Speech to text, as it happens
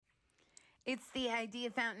It's the Idea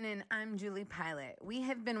Fountain, and I'm Julie Pilot. We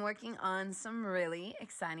have been working on some really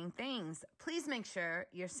exciting things. Please make sure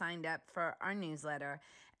you're signed up for our newsletter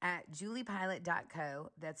at juliepilot.co.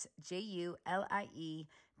 That's JULIEPILAT.co,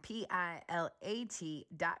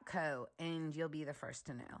 and you'll be the first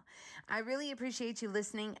to know. I really appreciate you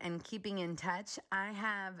listening and keeping in touch. I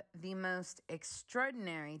have the most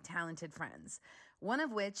extraordinary, talented friends, one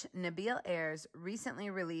of which, Nabil Ayers, recently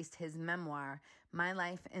released his memoir, My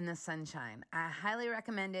Life in the Sunshine. I highly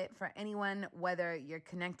recommend it for anyone, whether you're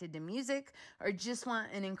connected to music or just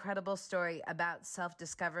want an incredible story about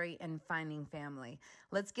self-discovery and finding family.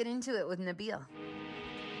 Let's get into it with Nabil.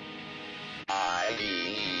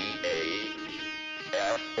 IDEAFOUNEAIN.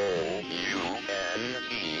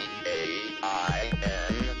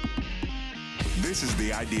 This is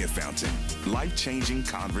the Idea Fountain, life-changing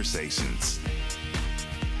conversations.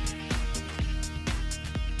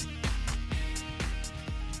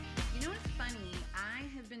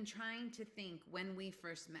 Been trying to think when we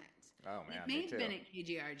first met. Oh man, it may have been at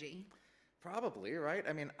KGRG. Probably, right?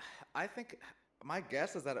 I mean, I think my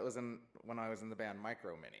guess is that it was when I was in the band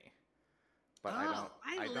Micro Mini, but I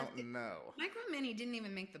don't know. Micro Mini didn't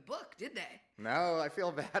even make the book, did they? No, I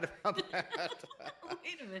feel bad about that.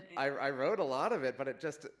 Wait a minute. I wrote a lot of it, but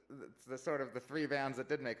it's the sort of the three bands that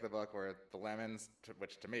did make the book were the Lemons,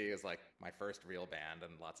 which to me is like my first real band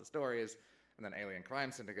and lots of stories, and then Alien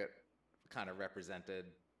Crime Syndicate kind of represented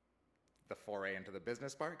the foray into the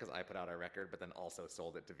business part because I put out a record, but then also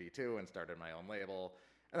sold it to V2 and started my own label.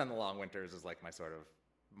 And then the Long Winters is like my sort of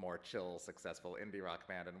more chill, successful indie rock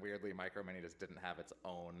band. And weirdly, Micro Mini just didn't have its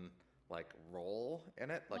own like role in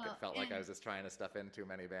it. Like it felt like I was just trying to stuff in too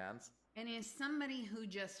many bands. And as somebody who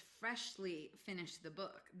just freshly finished the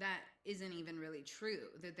book, that isn't even really true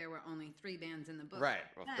that there were only 3 bands in the book. Right.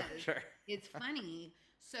 Well, sure. It's funny.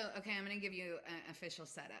 So, okay, I'm going to give you an official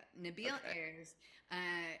setup. Nabil Ayers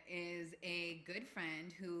is a good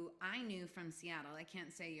friend who I knew from Seattle. I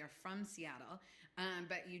can't say you're from Seattle,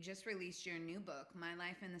 but you just released your new book, My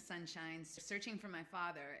Life in the Sunshine, Searching for My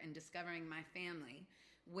Father and Discovering My Family,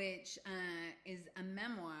 which is a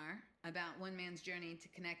memoir about one man's journey to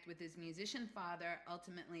connect with his musician father,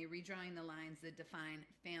 ultimately redrawing the lines that define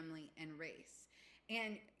family and race.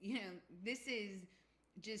 And, you know, this is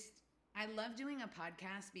just... I love doing a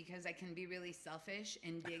podcast because I can be really selfish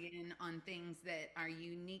and dig in on things that are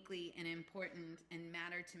uniquely and important and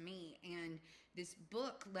matter to me. And this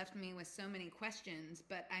book left me with so many questions,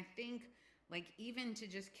 but I think like even to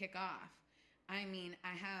just kick off, I mean,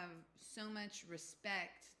 I have so much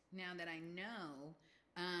respect now that I know,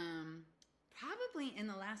 probably in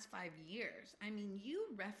the last 5 years. I mean, you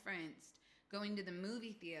referenced going to the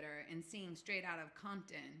movie theater and seeing Straight Outta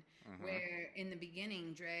Compton, where in the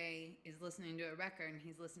beginning, Dre is listening to a record and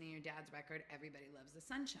he's listening to your dad's record, Everybody Loves the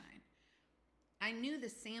Sunshine. I knew the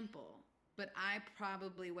sample, but I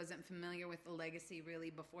probably wasn't familiar with the legacy really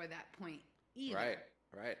before that point either.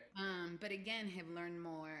 Right. But again, have learned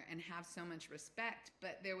more and have so much respect.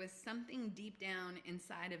 But there was something deep down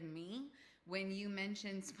inside of me when you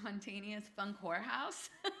mentioned Spontaneous Funk Whorehouse.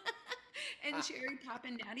 And Cherry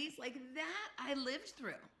Poppin' Daddies, like that I lived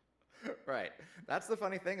through. Right. That's the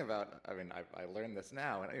funny thing about, I mean, I learned this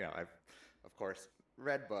now, and, you know, I've, of course,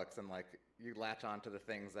 read books, and, like, you latch on to the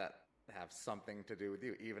things that have something to do with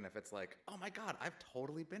you, even if it's like, oh, my God, I've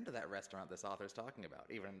totally been to that restaurant this author's talking about,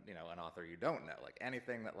 even, you know, an author you don't know. Like,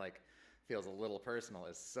 anything that, like, feels a little personal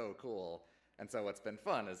is so cool. And so what's been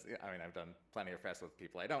fun is, I mean, I've done plenty of press with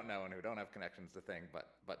people I don't know and who don't have connections to things,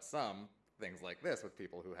 but some things like this with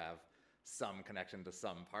people who have some connection to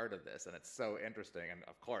some part of this, and it's so interesting. And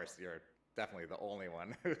of course, you're definitely the only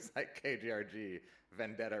one who's like KGRG,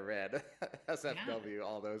 Vendetta Red, SFW,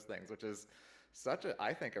 all those things, which is such a,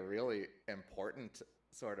 I think, a really important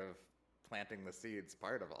sort of planting the seeds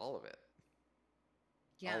part of all of it.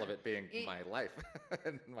 Yeah. All of it being my life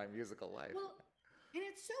and my musical life. Well, and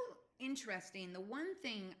it's so interesting. The one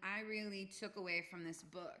thing I really took away from this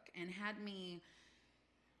book and had me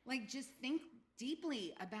like just think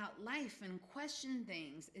deeply about life and question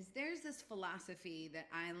things is there's this philosophy that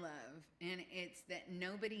I love, and it's that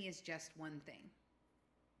nobody is just one thing.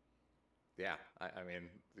 Yeah, I mean,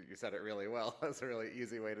 you said it really well. That's a really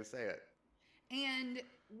easy way to say it. And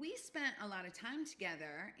we spent a lot of time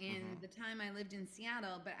together in the time I lived in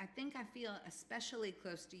Seattle, but I think I feel especially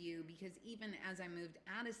close to you because even as I moved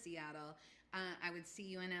out of Seattle, I would see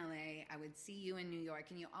you in LA, I would see you in New York,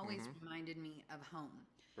 and you always reminded me of home.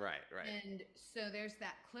 Right. And so there's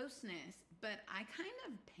that closeness, but I kind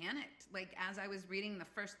of panicked, like as I was reading the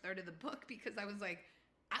first third of the book, because I was like,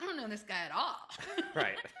 I don't know this guy at all.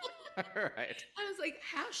 Right. Right. I was like,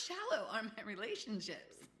 how shallow are my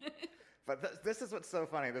relationships? But this is what's so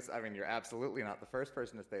funny. You're absolutely not the first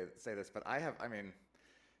person to say this, but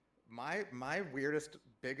my weirdest,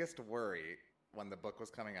 biggest worry when the book was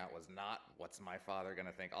coming out was not what's my father going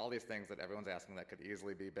to think, all these things that everyone's asking that could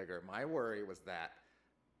easily be bigger. My worry was that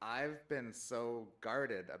I've been so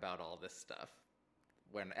guarded about all this stuff.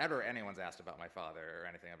 Whenever anyone's asked about my father or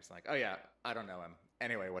anything, I'm just like, oh yeah, I don't know him.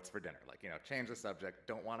 Anyway, what's for dinner? Like, change the subject,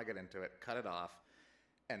 don't want to get into it, cut it off.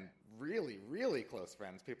 And really, really close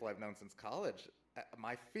friends, people I've known since college,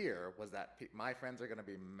 my fear was that my friends are going to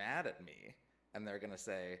be mad at me and they're going to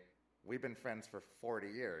say, we've been friends for 40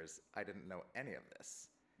 years. I didn't know any of this.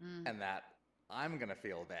 And that I'm going to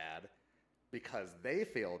feel bad because they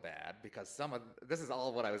feel bad because this is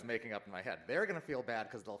all what I was making up in my head. They're going to feel bad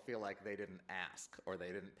because they'll feel like they didn't ask or they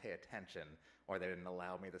didn't pay attention or they didn't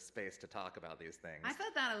allow me the space to talk about these things. I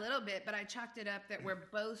felt that a little bit, but I chalked it up that we're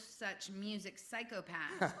both such music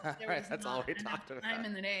psychopaths. There Right, was that's not all we enough talked about. time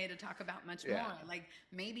in the day to talk about much Yeah. more. Like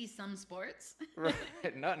maybe some sports. Right.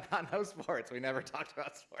 No sports. We never talked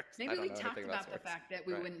about sports. Maybe I don't we know talked anything about the sports. fact that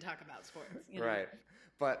we Right. wouldn't talk about sports. Right.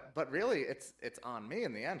 But really, it's on me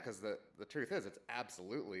in the end because the truth is, it's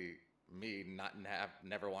absolutely me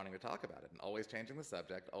never wanting to talk about it and always changing the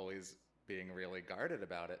subject, always being really guarded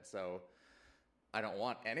about it. So I don't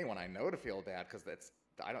want anyone I know to feel bad because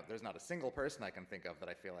there's not a single person I can think of that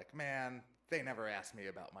I feel like, man, they never asked me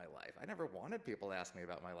about my life. I never wanted people to ask me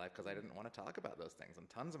about my life because I didn't want to talk about those things, and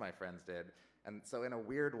tons of my friends did. And so in a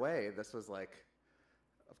weird way, this was like,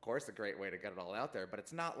 of course, a great way to get it all out there, but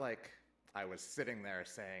it's not like I was sitting there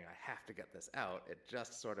saying, I have to get this out. It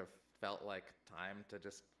just sort of felt like time to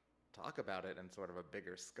just talk about it in sort of a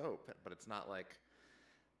bigger scope. But it's not like,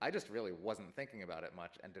 I just really wasn't thinking about it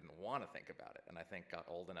much and didn't want to think about it. And I think got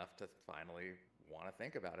old enough to finally want to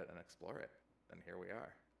think about it and explore it. And here we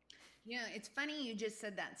are. Yeah, it's funny you just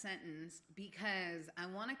said that sentence because I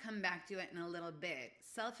want to come back to it in a little bit.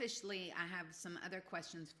 Selfishly, I have some other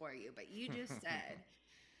questions for you, but you just said,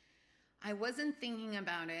 I wasn't thinking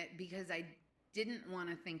about it because I didn't want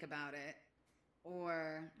to think about it,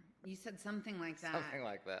 or you said something like that. Something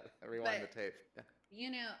like that. Rewind the tape.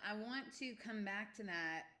 Yeah. I want to come back to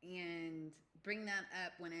that and bring that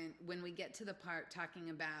up when we get to the part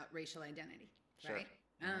talking about racial identity, Sure. right?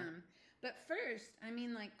 But first,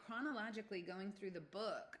 chronologically going through the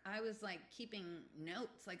book, I was keeping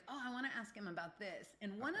notes, I want to ask him about this.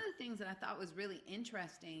 And one of the things that I thought was really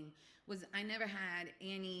interesting was I never had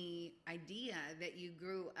any idea that you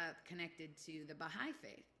grew up connected to the Baha'i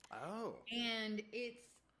faith. Oh. And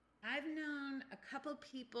I've known a couple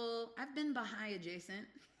people, I've been Baha'i adjacent.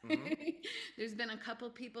 There's been a couple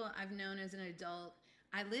people I've known as an adult.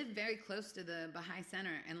 I live very close to the Baha'i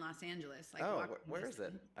Center in Los Angeles. Where is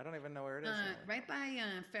it? I don't even know where it is. Right by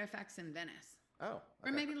Fairfax and Venice. Oh. Okay.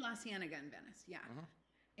 Or maybe La Cienega and Venice, yeah.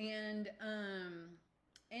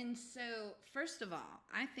 And so, first of all,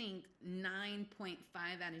 I think 9.5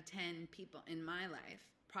 out of 10 people in my life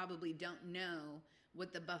probably don't know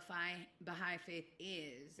what the Baha'i faith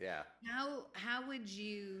is. Yeah. How would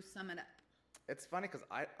you sum it up? It's funny because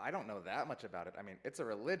I don't know that much about it. I mean, it's a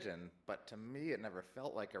religion, but to me, it never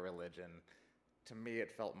felt like a religion. To me,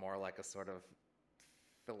 it felt more like a sort of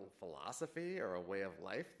philosophy or a way of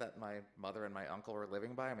life that my mother and my uncle were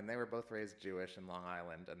living by. I mean, they were both raised Jewish in Long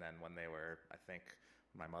Island, and then when they were, I think,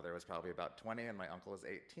 my mother was probably about 20 and my uncle was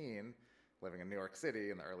 18, living in New York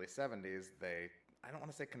City in the early 70s, I don't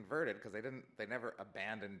want to say converted because they never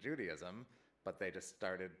abandoned Judaism, but they just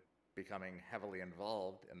started becoming heavily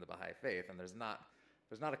involved in the Baha'i faith. And there's not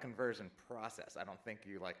a conversion process. I don't think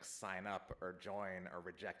you sign up or join or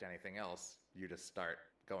reject anything else. You just start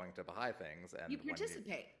going to Baha'i things, and you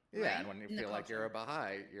participate. And when you feel like you're a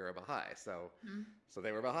Baha'i, you're a Baha'i. So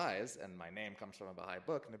they were Baha'is, and my name comes from a Baha'i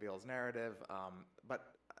book, Nabil's Narrative.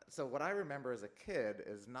 So what I remember as a kid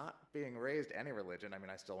is not being raised any religion. I mean,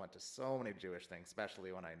 I still went to so many Jewish things,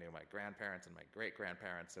 especially when I knew my grandparents and my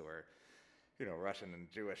great-grandparents who were, Russian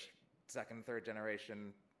and Jewish second, third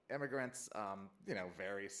generation immigrants,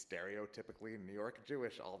 very stereotypically New York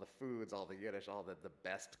Jewish, all the foods, all the Yiddish, all the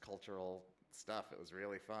best cultural stuff. It was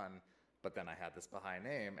really fun. But then I had this Baha'i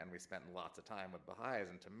name, and we spent lots of time with Baha'is,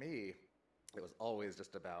 and to me, it was always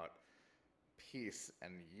just about peace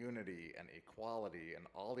and unity and equality and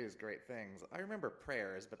all these great things. I remember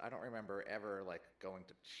prayers, but I don't remember ever going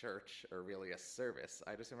to church or really a service.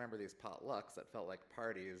 I just remember these potlucks that felt like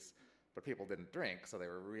parties, but people didn't drink, so they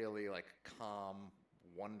were really calm,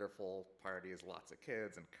 wonderful parties, lots of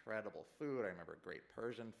kids, incredible food. I remember great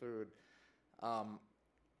Persian food.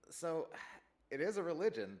 So it is a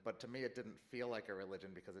religion, but to me it didn't feel like a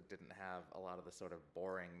religion because it didn't have a lot of the sort of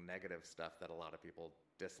boring negative stuff that a lot of people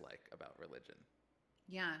dislike about religion.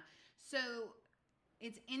 Yeah. So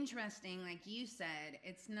it's interesting, like you said,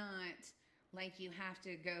 it's not like you have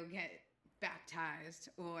to go get baptized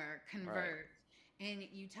or Right. convert. And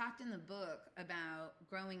you talked in the book about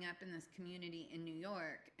growing up in this community in New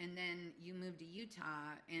York, and then you moved to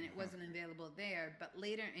Utah, and it wasn't available there. But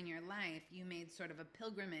later in your life, you made sort of a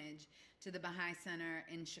pilgrimage to the Baha'i Center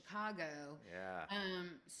in Chicago. Yeah.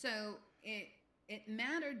 So it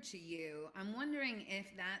mattered to you. I'm wondering if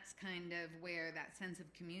that's kind of where that sense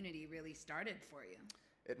of community really started for you.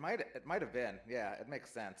 It might have been. Yeah, it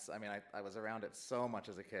makes sense. I mean, I was around it so much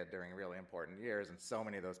as a kid during really important years, and so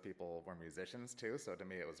many of those people were musicians too. So to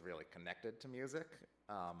me, it was really connected to music.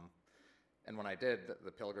 And when I did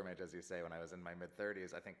the pilgrimage, as you say, when I was in my mid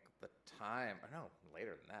 30s, I think the time, or no,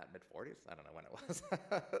 later than that, mid 40s. I don't know when it was,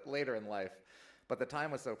 later in life, but the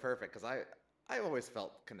time was so perfect because I always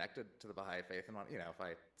felt connected to the Baha'i faith, and if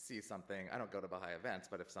I see something, I don't go to Baha'i events,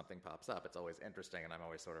 but if something pops up, it's always interesting, and I'm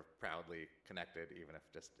always sort of proudly connected, even if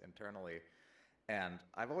just internally. And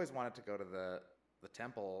I've always wanted to go to the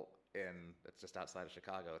temple it's just outside of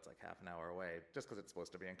Chicago. It's like half an hour away, just because it's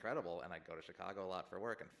supposed to be incredible. And I go to Chicago a lot for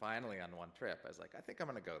work, and finally on one trip, I was like, I think I'm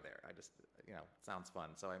going to go there. I just, it sounds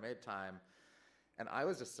fun. So I made time. And I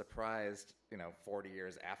was just surprised, 40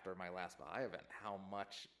 years after my last Baha'i event, how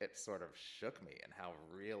much it sort of shook me and how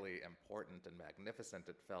really important and magnificent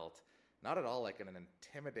it felt. Not at all like in an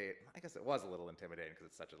I guess it was a little intimidating because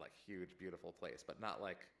it's such a like huge, beautiful place, but not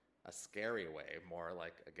like a scary way, more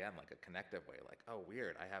like, again, like a connective way. Like, oh,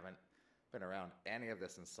 weird, I haven't been around any of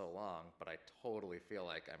this in so long, but I totally feel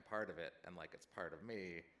like I'm part of it and like it's part of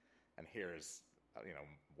me. And here's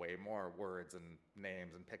way more words and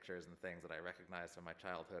names and pictures and things that I recognize from my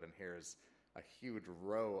childhood. And here's a huge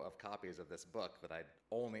row of copies of this book that I'd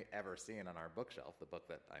only ever seen on our bookshelf, the book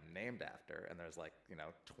that I'm named after. And there's like,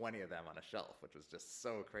 20 of them on a shelf, which was just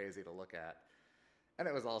so crazy to look at. And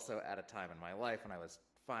it was also at a time in my life when I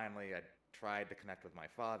tried to connect with my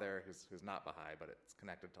father, who's not Baha'i, but it's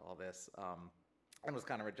connected to all this, and was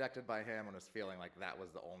kind of rejected by him and was feeling like that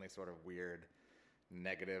was the only sort of weird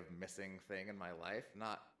negative missing thing in my life.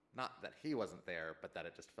 Not that he wasn't there, but that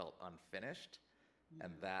it just felt unfinished.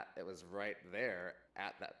 And that it was right there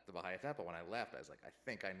at the Baha'i temple when I left. I was like, I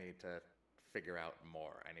think I need to figure out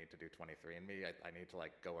more. I need to do 23andMe. I need to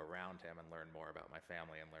like go around him and learn more about my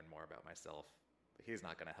family and learn more about myself. But he's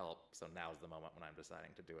not going to help. So now's the moment when I'm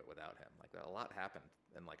deciding to do it without him. Like a lot happened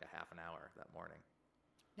in like a half an hour that morning.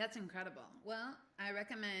 That's incredible. Well, I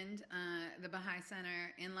recommend the Baha'i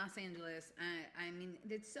Center in Los Angeles. I mean,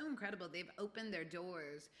 it's so incredible. They've opened their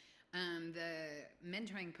doors. The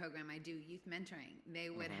mentoring program I do, youth mentoring, they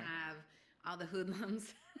would have all the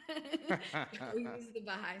hoodlums who use the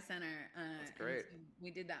Baha'i Center. That's great. So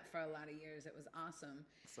we did that for a lot of years. It was awesome.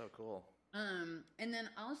 So cool. And then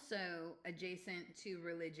also adjacent to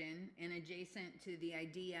religion and adjacent to the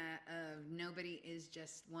idea of nobody is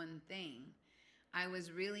just one thing, I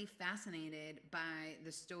was really fascinated by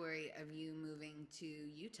the story of you moving to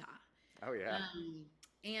Utah. Oh, yeah.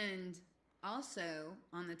 And also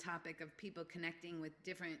on the topic of people connecting with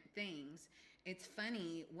different things, it's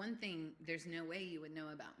funny, one thing there's no way you would know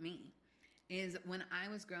about me is when I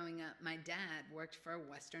was growing up, my dad worked for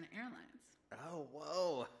Western Airlines. Oh,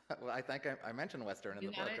 whoa. Well, I think I mentioned Western in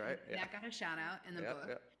the book, right? Yeah. That got a shout out in the book.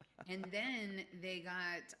 Yep. And then they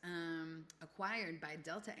got acquired by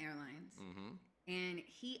Delta Airlines. Mm-hmm. And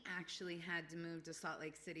he actually had to move to Salt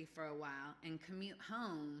Lake City for a while and commute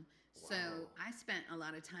home. Wow. So I spent a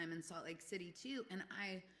lot of time in Salt Lake City too. And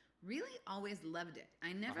I really always loved it.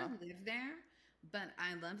 I never lived there, but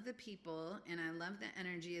I loved the people and I loved the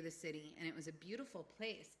energy of the city. And it was a beautiful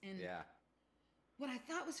place. And what I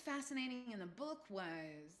thought was fascinating in the book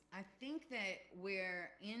was I think that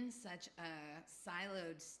we're in such a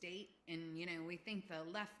siloed state and, we think the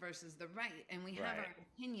left versus the right and we have our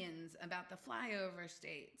opinions about the flyover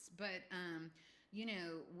states. But,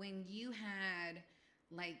 when you had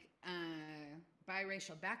like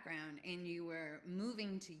biracial background and you were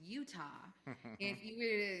moving to Utah, if you were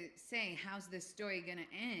to say, how's this story going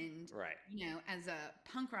to end? Right. As a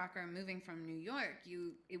punk rocker moving from New York,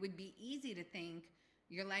 it would be easy to think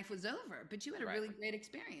your life was over, but you had a really great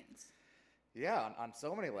experience. Yeah, on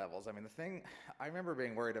so many levels. I mean, I remember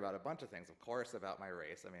being worried about a bunch of things, of course, about my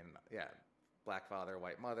race. I mean, black father,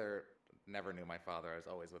 white mother, never knew my father. I was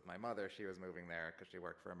always with my mother. She was moving there because she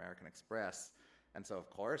worked for American Express. And so, of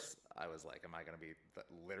course, I was like, am I going to be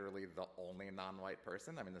literally the only non-white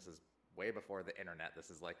person? I mean, this is way before the internet. This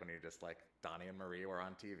is like when you just like Donnie and Marie were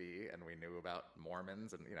on TV and we knew about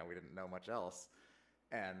Mormons and, we didn't know much else.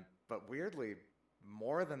 But weirdly,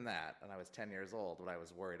 more than that, and I was 10 years old, what I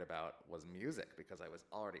was worried about was music, because I was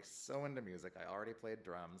already so into music. I already played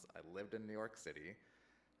drums. I lived in New York City.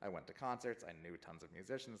 I went to concerts. I knew tons of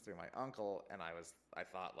musicians through my uncle, and I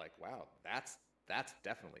thought like, wow, that's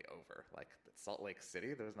definitely over. Like Salt Lake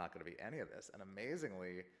City, there's not going to be any of this. And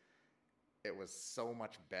amazingly, it was so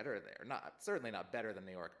much better there. Certainly not better than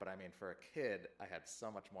New York, but I mean, for a kid, I had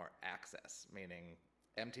so much more access, meaning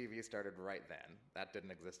MTV started right then. That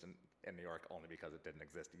didn't exist in New York only because it didn't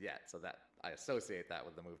exist yet. So that I associate that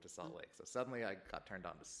with the move to Salt Lake. So suddenly I got turned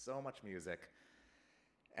on to so much music,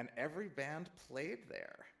 and every band played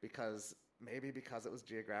there maybe because it was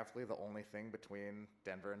geographically the only thing between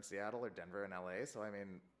Denver and Seattle or Denver and LA. So I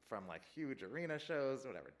mean, from like huge arena shows,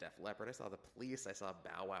 whatever, Def Leppard, I saw The Police, I saw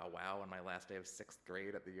Bow Wow Wow on my last day of 6th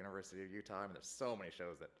grade at the University of Utah. I mean, there's so many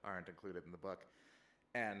shows that aren't included in the book.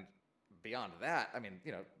 And beyond that, I mean,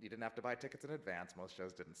 you didn't have to buy tickets in advance. Most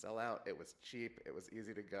shows didn't sell out. It was cheap. It was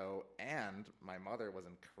easy to go. And my mother was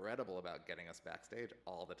incredible about getting us backstage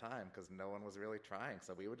all the time because no one was really trying.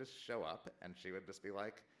 So we would just show up and she would just be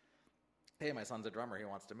like, hey, my son's a drummer. He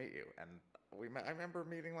wants to meet you. And I remember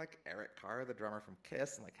meeting like Eric Carr, the drummer from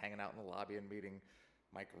Kiss, and like hanging out in the lobby and meeting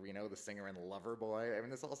Mike Reno, the singer in Loverboy. I mean,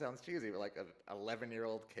 this all sounds cheesy, but like an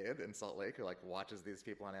 11-year-old kid in Salt Lake who like watches these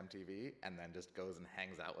people on MTV and then just goes and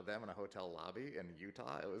hangs out with them in a hotel lobby in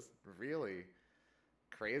Utah. It was really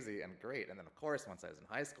crazy and great. And then of course, once I was in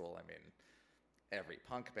high school, I mean, every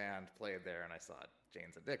punk band played there, and I saw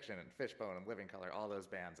Jane's Addiction and Fishbone and Living Colour, all those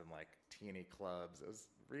bands in like teeny clubs. It was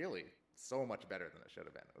really so much better than it should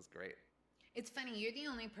have been. It was great. It's funny, you're the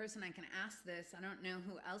only person I can ask this. I don't know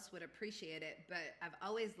who else would appreciate it, but I've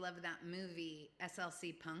always loved that movie,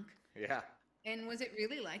 SLC Punk. Yeah. And was it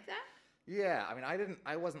really like that? Yeah, I mean,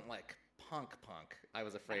 I wasn't like punk. I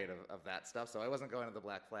was afraid of that stuff, so I wasn't going to the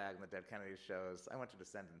Black Flag and the Dead Kennedys shows. I went to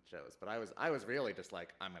Descendants shows, but I was really just like,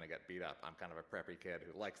 I'm going to get beat up. I'm kind of a preppy kid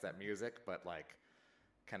who likes that music, but like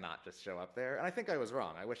cannot just show up there. And I think I was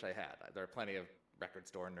wrong. I wish I had. There are plenty of record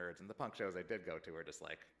store nerds, and the punk shows I did go to were just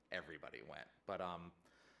like everybody went.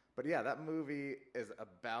 But yeah, that movie is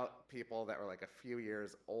about people that were like a few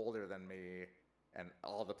years older than me, and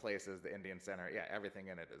all the places, the Indian Center, yeah, everything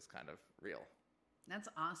in it is kind of real. That's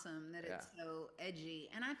awesome that it's so edgy.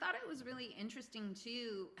 And I thought it was really interesting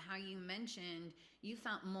too how you mentioned you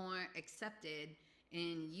felt more accepted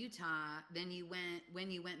in Utah than you went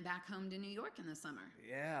when you went back home to New York in the summer.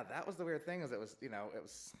 Yeah, that was the weird thing, is it was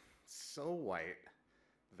so white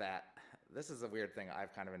that this is a weird thing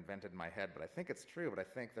I've kind of invented in my head, but I think it's true. But I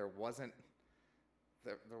think there weren't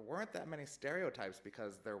that many stereotypes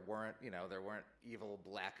because there weren't evil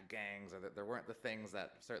black gangs, or there weren't the things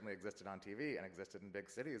that certainly existed on TV and existed in big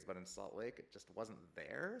cities, but in Salt Lake it just wasn't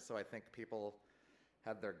there. So I think people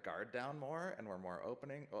had their guard down more and were more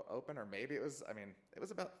open, or maybe it was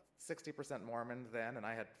about 60% Mormon then, and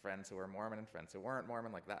I had friends who were Mormon and friends who weren't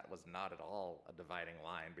Mormon. Like that was not at all a dividing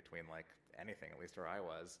line between like anything, at least where I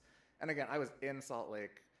was. And again, I was in Salt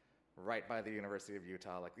Lake right by the University of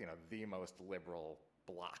Utah, like, the most liberal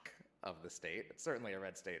block of the state. It's certainly a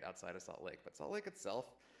red state outside of Salt Lake, but Salt Lake itself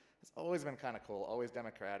has always been kind of cool, always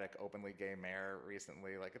democratic, openly gay mayor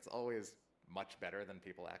recently. Like it's always much better than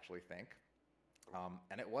people actually think.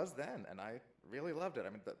 And it was then, and I really loved it. I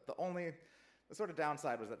mean, the sort of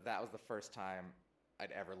downside was that was the first time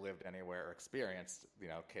I'd ever lived anywhere or experienced,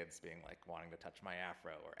 kids being like wanting to touch my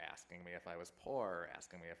afro, or asking me if I was poor, or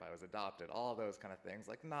asking me if I was adopted, all those kind of things.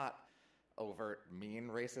 Like not overt mean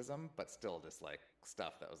racism, but still just like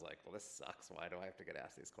stuff that was like, well, this sucks. Why do I have to get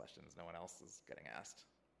asked these questions? No one else is getting asked.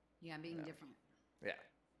 Yeah, being different. Yeah.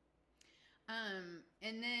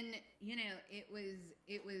 And then,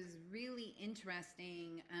 it was really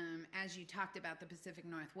interesting as you talked about the Pacific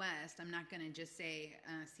Northwest. I'm not going to just say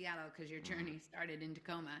Seattle because your journey started in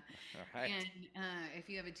Tacoma. All right. And if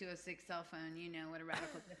you have a 206 cell phone, you know what a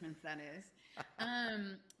radical difference that is.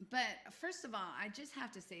 But first of all, I just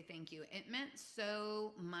have to say thank you. It meant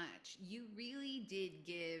so much. You really did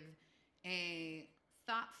give a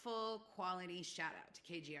thoughtful, quality shout out to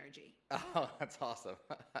KGRG. Oh, that's awesome.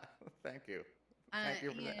 Thank you. Thank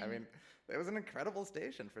you for that. I mean, it was an incredible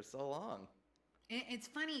station for so long. It's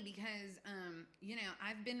funny because,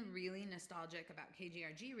 I've been really nostalgic about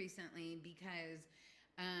KGRG recently because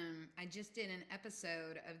I just did an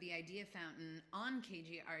episode of The Idea Fountain on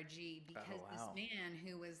KGRG because this man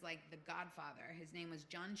who was like the godfather, his name was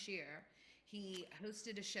John Shear. He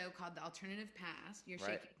hosted a show called The Alternative Past. You're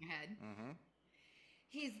shaking your head. Mm-hmm.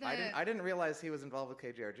 I didn't realize he was involved with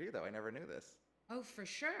KGRG, though. I never knew this. Oh, for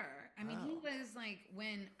sure. I mean, he was like,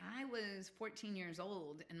 when I was 14 years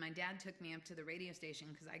old and my dad took me up to the radio station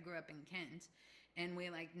because I grew up in Kent, and we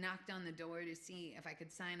like knocked on the door to see if I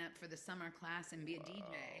could sign up for the summer class and be a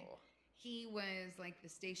DJ. Whoa. He was like the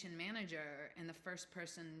station manager and the first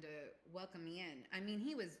person to welcome me in. I mean,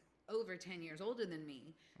 he was over 10 years older than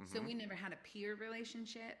me, so we never had a peer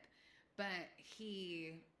relationship, but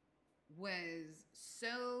he was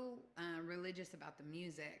so religious about the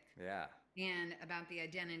music Yeah. and about the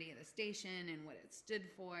identity of the station and what it stood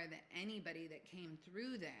for, that anybody that came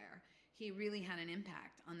through there, he really had an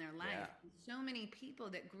impact on their life. Yeah. So many people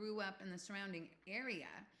that grew up in the surrounding area.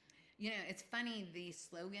 You know, it's funny, the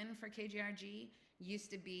slogan for KGRG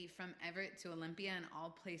used to be from Everett to Olympia and all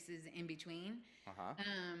places in between,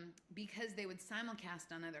 because they would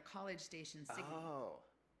simulcast on other college stations. Oh.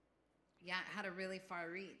 Yeah, it had a really far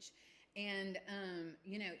reach. And,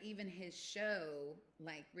 you know, even his show,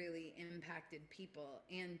 like, really impacted people.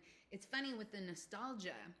 And it's funny with the nostalgia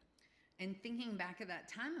and thinking back of that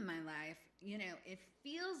time in my life, you know, it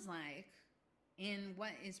feels like in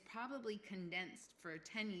what is probably condensed for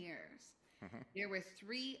 10 years, there were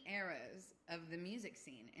 3 eras of the music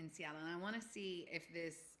scene in Seattle. And I want to see if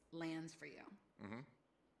this lands for you.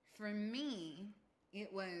 For me,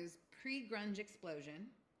 it was pre-grunge explosion.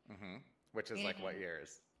 Which is like what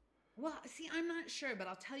years? Well, see, I'm not sure, but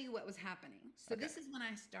I'll tell you what was happening. So this is when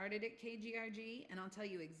I started at KGRG, and I'll tell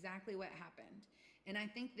you exactly what happened. And I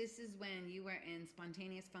think this is when you were in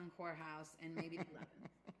Spontaneous Fun Courthouse and maybe 11.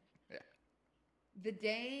 Yeah. The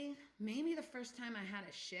day, maybe the first time I had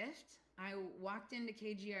a shift, I walked into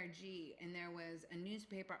KGRG, and there was a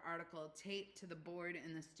newspaper article taped to the board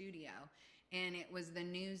in the studio, and it was the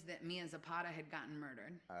news that Mia Zapata had gotten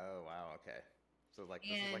murdered. Oh, wow, okay. So like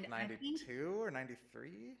this is like 92 or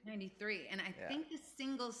 93? 93. And I think the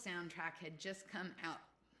single soundtrack had just come out.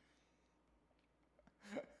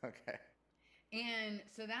 Okay. And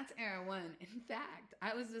so that's era 1. In fact,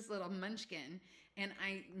 I was this little munchkin, and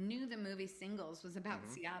I knew the movie Singles was about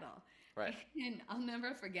Seattle. Right. And I'll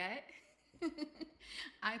never forget,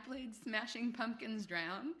 I played Smashing Pumpkins'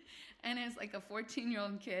 Drown, and as like a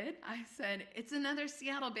 14-year-old kid, I said, it's another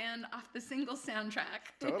Seattle band off the single soundtrack.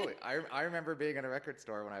 Totally. I remember being in a record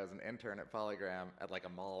store when I was an intern at Polygram at like a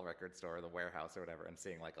mall record store, the Warehouse or whatever, and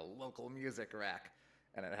seeing like a local music rack,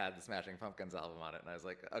 and it had the Smashing Pumpkins album on it, and I was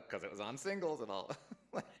like, because it was on Singles and all.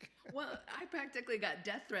 Like, well, I practically got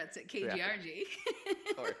death threats at KGRG. Yeah.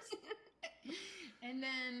 Of course. And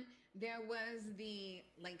then there was the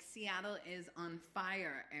like Seattle is on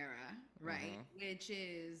fire era, right? Which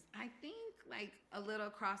is, I think, like a little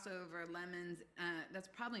crossover Lemons. That's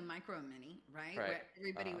probably Micro Mini, right? Where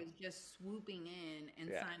everybody was just swooping in and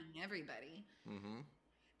signing everybody.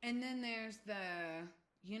 And then there's the,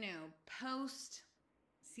 you know, post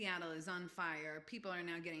Seattle is on fire. People are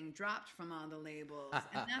now getting dropped from all the labels.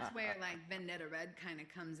 And that's where like Vendetta Red kind of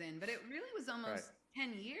comes in. But it really was almost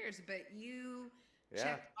 10 years, but you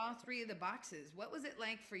checked all 3 of the boxes. What was it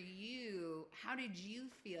like for you? How did you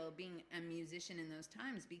feel being a musician in those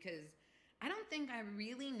times? Because I don't think I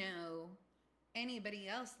really know anybody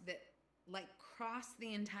else that like crossed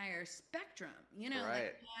the entire spectrum. You know,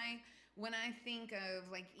 like when I think of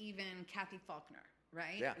like even Kathy Faulkner,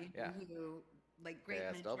 right? Yeah. Who, like great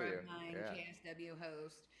mentor of mine, KSW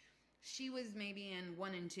host. She was maybe in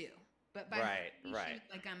 1 and 2. But by she was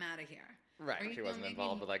like, I'm out of here. Right, she wasn't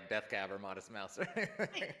involved with like Death Cab or Modest Mouse.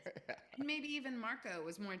 Right. And maybe even Marco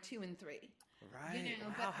was more 2 and 3. Right. You know,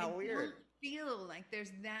 wow, but how weird. I don't feel like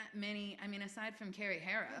there's that many. I mean, aside from Carrie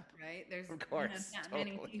Harrop, right? There's of course, not that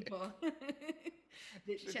many people.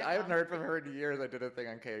 I hadn't heard from her in years. I did a thing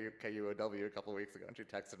on KUOW a couple of weeks ago, and she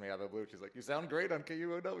texted me out of the blue. She's like, "You sound great on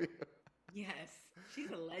KUOW." Yes, she's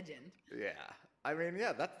a legend. Yeah. I mean,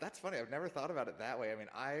 yeah, that's funny. I've never thought about it that way. I mean,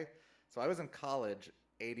 I was in college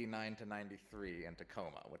 89 to 93 in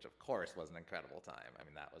Tacoma, which of course was an incredible time. I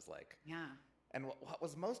mean, that was like... Yeah. And what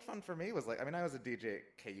was most fun for me was like, I mean, I was a DJ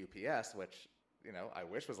at KUPS, which, you know, I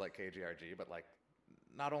wish was like KGRG, but like,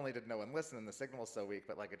 not only did no one listen and the signal was so weak,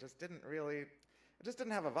 but like, it just didn't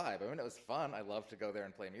have a vibe. I mean, it was fun. I loved to go there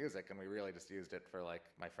and play music, and we really just used it for like,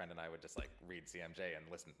 my friend and I would just like read CMJ and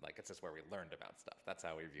listen. Like, it's just where we learned about stuff. That's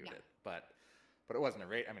how we viewed it. But it wasn't a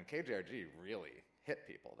rate. I mean, KGRG really hit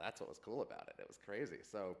people. That's what was cool about it. It was crazy.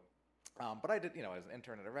 So, but I did, you know, I was an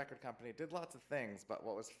intern at a record company, did lots of things. But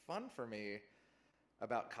what was fun for me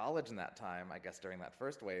about college in that time, I guess during that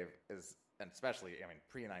first wave is, and especially, I mean,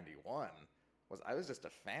 pre-91, was I was just a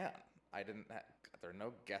fan. There were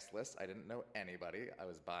no guest lists. I didn't know anybody. I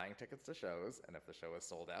was buying tickets to shows, and if the show was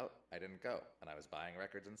sold out, I didn't go. And I was buying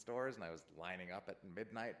records in stores, and I was lining up at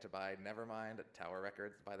midnight to buy Nevermind at Tower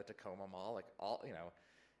Records by the Tacoma Mall, like all, you know,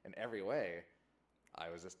 in every way. I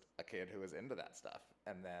was just a kid who was into that stuff.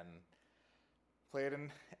 And then played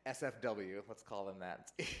in SFW, let's call them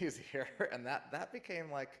that. It's easier. And that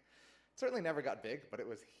became like, certainly never got big, but it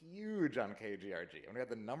was huge on KGRG. And we had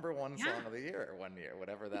the number one song of the year one year,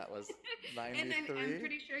 whatever that was, 93. And I'm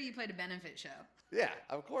pretty sure you played a benefit show. Yeah,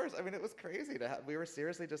 of course. I mean, it was crazy to have. We were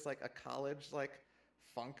seriously just like a college like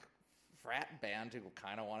funk frat band who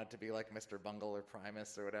kind of wanted to be like Mr. Bungle or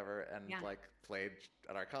Primus or whatever, and like played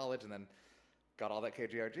at our college, and then got all that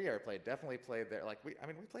KGRG airplay. Definitely played there. Like we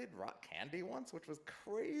played Rock Candy once, which was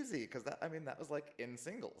crazy because that was like in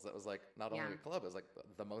singles. It was like not only a club, it was like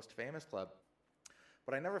the most famous club.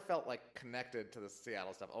 But I never felt like connected to the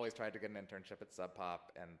Seattle stuff. Always tried to get an internship at Sub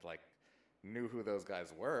Pop and like knew who those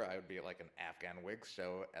guys were. I would be at like an Afghan Wigs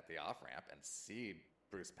show at the off ramp and see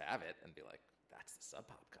Bruce Pavitt and be like, that's the Sub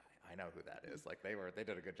Pop guy. I know who that is. Like they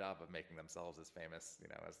did a good job of making themselves as famous,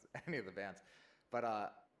 as any of the bands.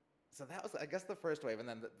 But so that was, I guess, the first wave. And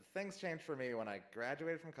then the things changed for me when I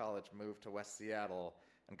graduated from college, moved to West Seattle,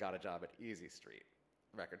 and got a job at Easy Street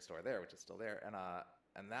record store there, which is still there.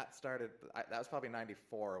 And that started, that was probably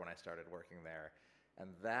 94 when I started working there.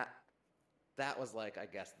 And that was like, I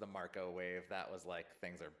guess, the Marco wave. That was like,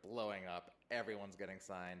 things are blowing up. Everyone's getting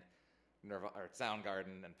signed.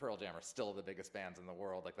 Soundgarden and Pearl Jam are still the biggest bands in the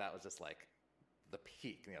world. Like, that was just like the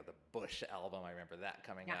peak, the Bush album. I remember that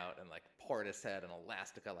coming out, and like Portishead and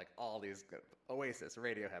Elastica, like all these, Oasis,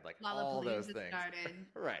 Radiohead, like all those things. Started.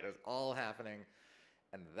 Right, it was all happening.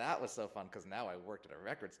 And that was so fun because now I worked at a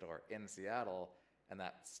record store in Seattle, and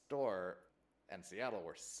that store and Seattle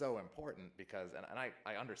were so important because, and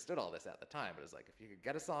I understood all this at the time, but it was like, if you could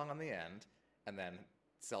get a song on the end and then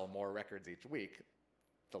sell more records each week,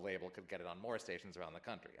 the label could get it on more stations around the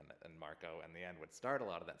country. And Marco and the End would start a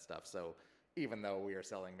lot of that stuff. So even though we were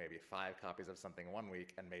selling maybe 5 copies of something one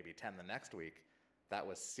week and maybe 10 the next week, that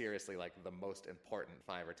was seriously like the most important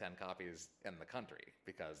 5 or 10 copies in the country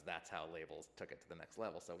because that's how labels took it to the next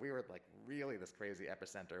level. So we were like really this crazy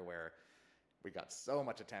epicenter where we got so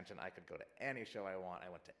much attention. I could go to any show I want. I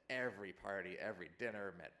went to every party, every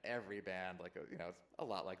dinner, met every band. Like, it's a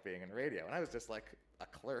lot like being in radio. And I was just like a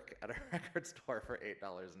clerk at a record store for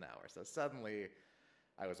 $8 an hour. So suddenly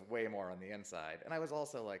I was way more on the inside. And I was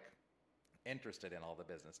also like interested in all the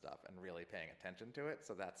business stuff and really paying attention to it.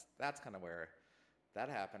 So that's kind of where that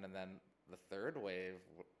happened. And then the third wave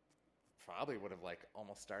probably would have like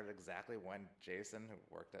almost started exactly when Jason,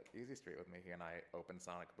 who worked at Easy Street with me, he and I opened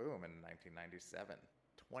Sonic Boom in 1997,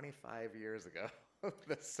 25 years ago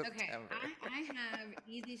this September. Okay, I have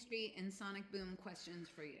Easy Street and Sonic Boom questions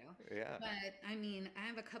for you. Yeah. But I mean, I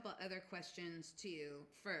have a couple other questions too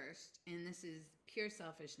first, and this is pure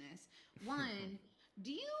selfishness. One,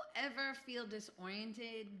 do you ever feel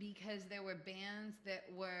disoriented because there were bands that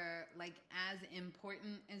were like as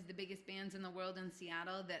important as the biggest bands in the world in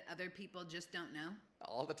Seattle that other people just don't know?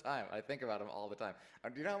 All the time. I think about them all the time.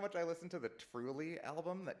 Do you know how much I listened to the Truly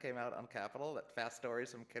album that came out on Capitol, that Fast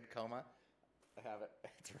Stories from Kid Coma? I have it.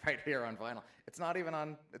 It's right here on vinyl. It's not even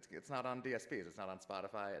on, it's not on DSPs. It's not on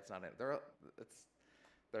Spotify. It's not,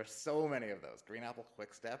 there's so many of those. Green Apple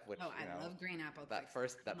Quick Step, which I love Green Apple. That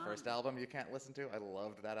first album you can't listen to. I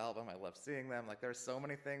loved that album. I love seeing them. Like, there's so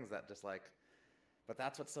many things that just like, but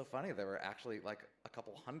that's what's so funny. There were actually like a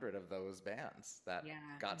couple hundred of those bands that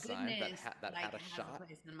got signed that had a shot. A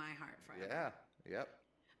place in my heart forever. Yeah. Yep.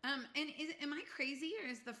 And am I crazy, or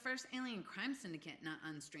is the first Alien Crime Syndicate not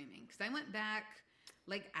on streaming? Because I went back,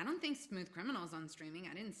 like, I don't think Smooth Criminal's on streaming.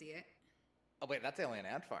 I didn't see it. Oh, wait, that's Alien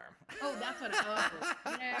Ant Farm. Oh, that's what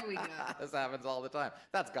there we go. This happens all the time.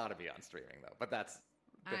 That's got to be on streaming, though, but that's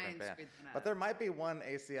different band. But there might be one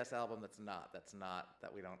ACS album that's not,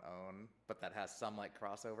 that we don't own, but that has some, like,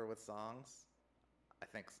 crossover with songs. I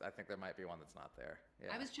think there might be one that's not there. Yeah.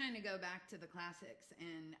 I was trying to go back to the classics,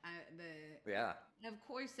 and of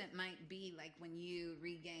course it might be like when you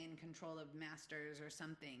regain control of masters or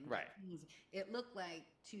something. Right. It looked like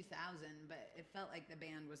 2000, but it felt like the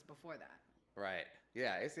band was before that. Right.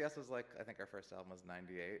 Yeah, ACS was like, I think our first album was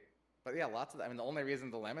 98. But yeah, lots of that. I mean, the only reason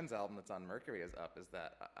the Lemons album that's on Mercury is up is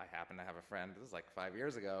that I happen to have a friend, this is like 5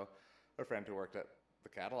 years ago, a friend who worked at the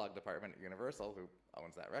catalog department at Universal who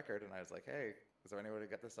owns that record. And I was like, hey, is there any way to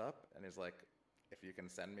get this up? And he's like, if you can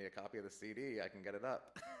send me a copy of the CD, I can get it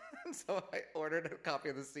up. And so I ordered a copy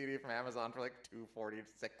of the CD from Amazon for like $2.46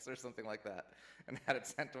 or something like that, and had it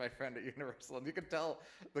sent to my friend at Universal. And you could tell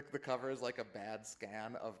the cover is like a bad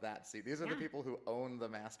scan of that CD. These are the people who own the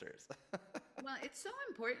masters. Well, it's so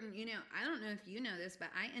important. I don't know if you know this, but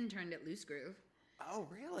I interned at Loose Groove. Oh,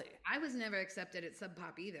 really? I was never accepted at Sub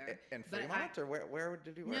Pop either. In Fremont, or where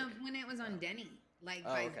did you work? No, when it was on Denny, like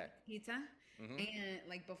by Pizza. Mm-hmm. and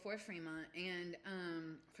like before Fremont. And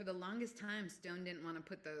for the longest time, Stone didn't want to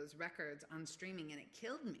put those records on streaming, and it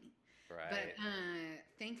killed me. But Right.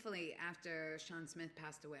 thankfully, after Sean Smith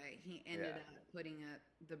passed away, he ended Yeah. up putting up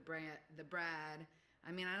the Brad.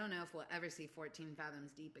 I mean, I don't know if we'll ever see 14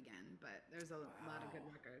 Fathoms Deep again, but there's a lot of good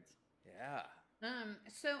Wow. records. Yeah.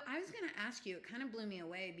 So I was gonna ask you. It kind of blew me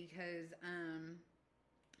away because,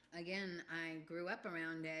 again, I grew up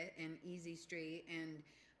around it in Easy Street, and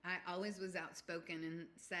I always was outspoken and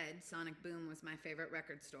said Sonic Boom was my favorite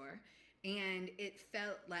record store, and it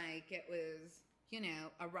felt like it was,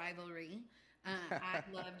 a rivalry. I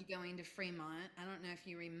loved going to Fremont. I don't know if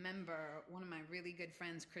you remember, one of my really good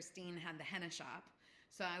friends, Christine, had the henna shop.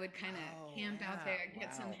 So I would kind of Oh, camp out yeah. there,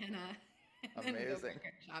 get some Wow. henna, and then go Amazing.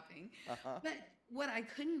 record shopping. Uh-huh. But what I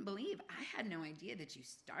couldn't believe, I had no idea that you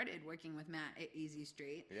started working with Matt at Easy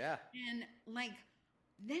Street. Yeah. And like,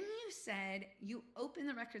 then you said you opened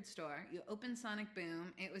the record store, you opened Sonic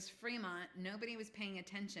Boom. It was Fremont. Nobody was paying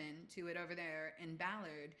attention to it over there in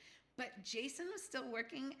Ballard. But Jason was still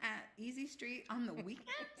working at Easy Street on the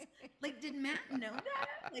weekends? Like, did Matt know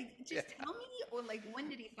that? Like, just Yeah. tell me, or like, when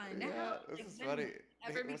did he find Yeah, out? this Like, is when funny. did it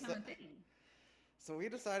ever It was become a so- thing? So we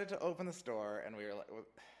decided to open the store, and we were like,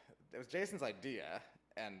 it was Jason's idea,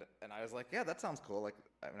 and I was like, yeah, that sounds cool. Like,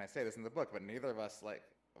 I mean, I say this in the book, but neither of us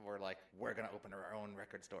were like, we're gonna open our own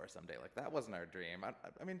record store someday. Like, that wasn't our dream.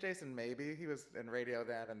 I mean, Jason maybe he was in radio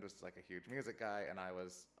then and was like a huge music guy, and I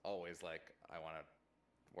was always like, I want to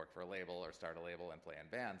work for a label or start a label and play in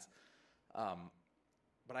bands.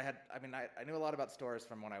 But I knew a lot about stores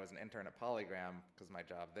from when I was an intern at Polygram, because my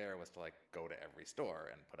job there was to like go to every store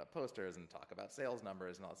and put up posters and talk about sales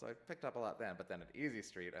numbers and all. So I picked up a lot then. But then at Easy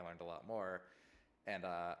Street, I learned a lot more. And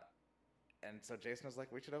so Jason was like,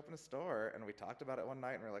 we should open a store. And we talked about it one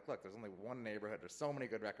night, and we were like, look, there's only one neighborhood. There's so many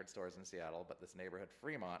good record stores in Seattle, but this neighborhood,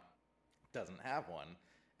 Fremont, doesn't have one,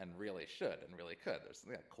 and really should and really could. There's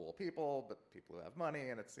cool people, but people who have money,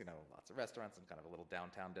 and it's lots of restaurants and kind of a little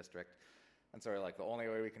downtown district. And so we're like, the only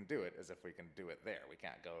way we can do it is if we can do it there. We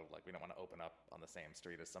can't go, like, we don't want to open up on the same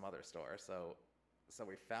street as some other store. So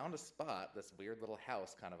we found a spot, this weird little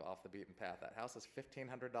house kind of off the beaten path. That house is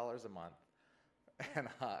 $1,500 a month, and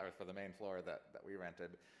or for the main floor that we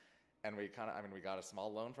rented. And we got a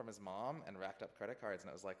small loan from his mom and racked up credit cards, and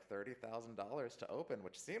it was like $30,000 to open,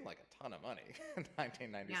 which seemed like a ton of money in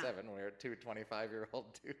 1997 when we were two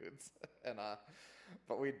 25-year-old dudes. And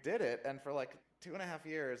but we did it, and for like 2.5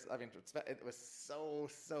 years, I mean, it was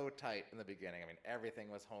so tight in the beginning. I mean, everything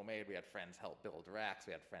was homemade. We had friends help build racks.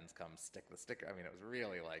 We had friends come stick the sticker. I mean, it was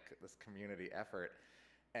really like this community effort,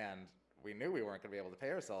 and we knew we weren't going to be able to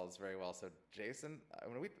pay ourselves very well. So Jason,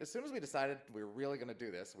 as soon as we decided we were really going to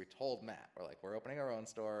do this, we told Matt, we're like, we're opening our own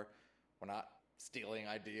store. We're not stealing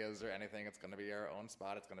ideas or anything. It's going to be our own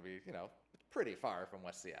spot. It's going to be, pretty far from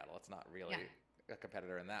West Seattle. It's not really a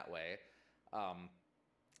competitor in that way.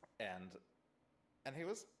 And he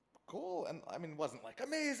was cool. And I mean, wasn't like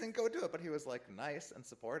amazing, go do it, but he was like nice and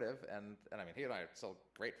supportive. And I mean, he and I are still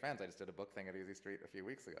great friends. I just did a book thing at Easy Street a few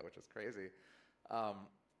weeks ago, which was crazy.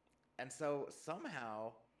 And so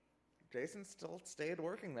somehow Jason still stayed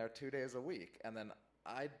working there 2 days a week. And then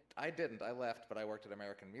I didn't. I left, but I worked at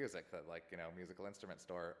American Music, that musical instrument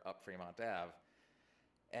store up Fremont Ave.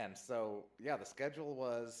 And so, yeah, the schedule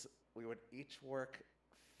was we would each work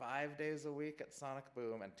 5 days a week at Sonic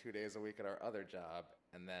Boom and 2 days a week at our other job.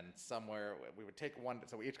 And then somewhere we would take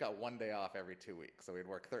so we each got 1 day off every 2 weeks. So we'd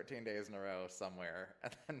work 13 days in a row somewhere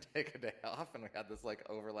and then take a day off. And we had this like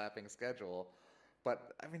overlapping schedule.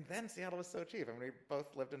 But I mean, then Seattle was so cheap. I mean, we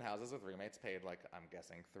both lived in houses with roommates, paid like, I'm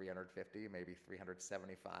guessing $350, maybe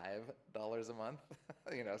 $375 a month,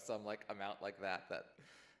 some like amount like that.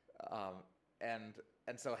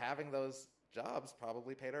 And so having those jobs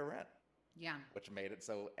probably paid our rent. Yeah. Which made it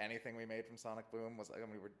so anything we made from Sonic Boom was,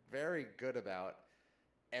 we were very good about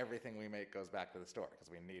everything we make goes back to the store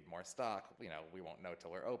because we need more stock. We won't know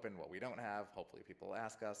till we're open what we don't have. Hopefully people will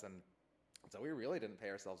ask us. And so we really didn't pay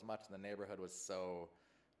ourselves much. And the neighborhood was so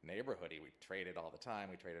neighborhoody. We traded all the time.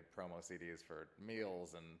 We traded promo CDs for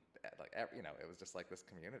meals and it was just like this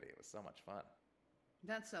community. It was so much fun.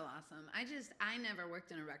 That's so awesome. I never worked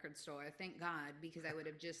in a record store, thank God, because I would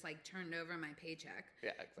have just like turned over my paycheck. Yeah,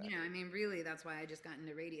 exactly. I mean, really, that's why I just got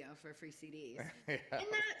into radio for free CDs. Yeah. And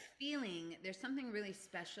that feeling, there's something really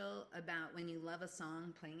special about when you love a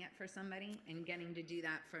song, playing it for somebody and getting to do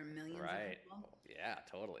that for millions of people. Yeah,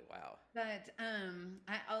 totally. Wow. But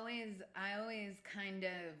I always kind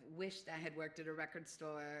of wished I had worked at a record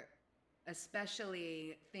store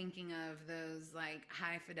especially thinking of those like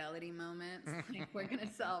high fidelity moments. Like we're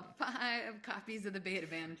gonna sell 5 copies of the Beta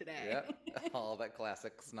Band today. Yep. All that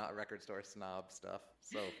classic record store snob stuff.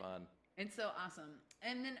 So fun. It's so awesome.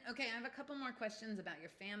 And then, okay, I have a couple more questions about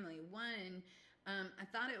your family. One, I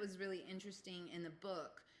thought it was really interesting in the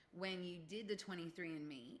book when you did the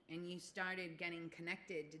 23andMe and you started getting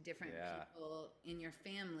connected to different people in your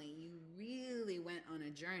family. You really went on a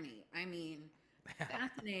journey. I mean,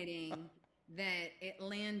 fascinating that it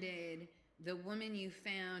landed the woman you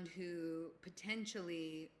found who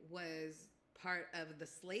potentially was part of the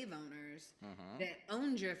slave owners that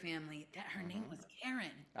owned your family, that her name was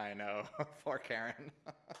Karen. I know. Poor Karen.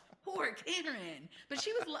 Poor Karen. But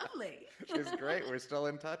she was lovely. She's great. We're still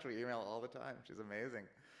in touch. We email all the time. She's amazing.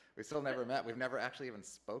 We still never met. We've never actually even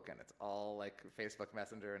spoken. It's all like Facebook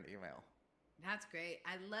Messenger and email. That's great.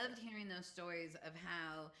 I loved hearing those stories of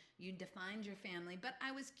how you defined your family, but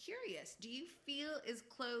I was curious, do you feel as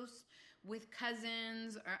close with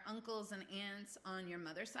cousins or uncles and aunts on your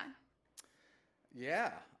mother's side?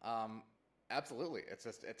 Yeah, absolutely. It's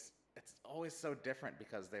just it's always so different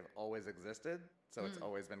because they've always existed. So it's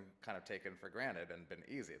always been kind of taken for granted and been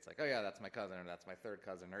easy. It's like, oh yeah, that's my cousin, or that's my third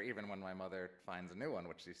cousin, or even when my mother finds a new one,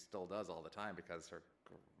 which she still does all the time because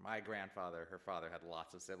my grandfather, her father had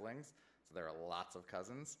lots of siblings, so there are lots of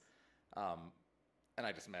cousins. And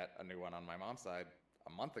I just met a new one on my mom's side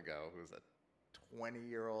a month ago who's a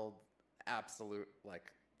 20-year-old absolute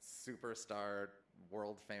like superstar,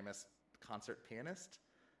 world famous concert pianist.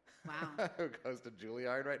 Wow. Who goes to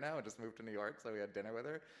Juilliard right now and just moved to New York, so we had dinner with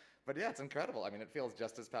her. But yeah, it's incredible. I mean, it feels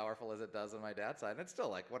just as powerful as it does on my dad's side. And it's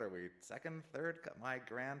still like, what are we, second, third? My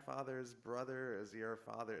grandfather's brother is your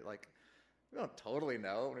father. Like, we don't totally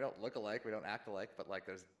know. We don't look alike. We don't act alike. But like,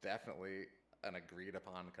 there's definitely an agreed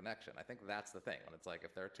upon connection. I think that's the thing. When it's like,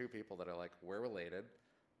 if there are two people that are like, we're related,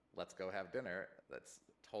 let's go have dinner. I'm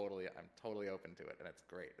totally open to it. And it's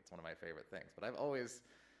great. It's one of my favorite things. But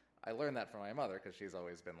I learned that from my mother because she's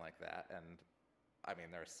always been like that. And I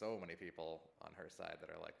mean, there are so many people on her side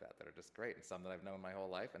that are like that are just great. And some that I've known my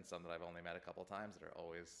whole life and some that I've only met a couple times that are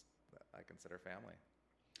always, that I consider family.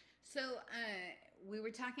 So we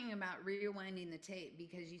were talking about rewinding the tape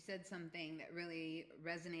because you said something that really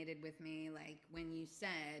resonated with me. Like when you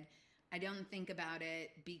said, I don't think about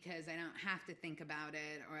it because I don't have to think about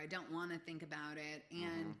it, or I don't want to think about it.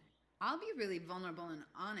 And I'll be really vulnerable and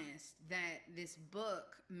honest that this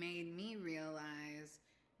book made me realize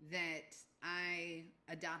that I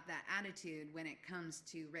adopt that attitude when it comes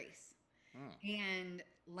to race. And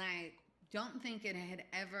like, don't think it had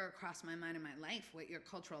ever crossed my mind in my life what your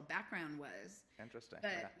cultural background was. Interesting.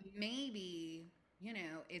 But maybe, you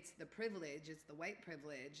know, it's the privilege, it's the white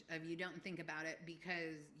privilege of you don't think about it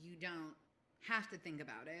because you don't have to think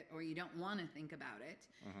about it or you don't want to think about it.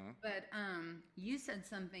 But you said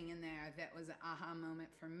something in there that was an aha moment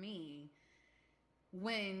for me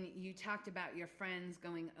when you talked about your friends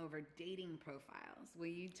going over dating profiles. Will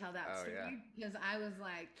you tell that story? Yeah. Because I was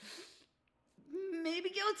like, maybe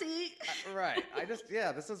guilty. Right.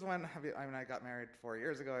 This is when, I got married 4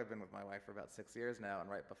 years ago. I've been with my wife for about 6 years now. And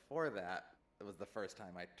right before that, it was the first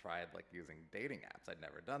time I tried like using dating apps. I'd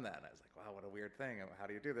never done that. And I was like, wow, what a weird thing. How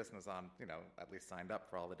do you do this? And I was on, at least signed up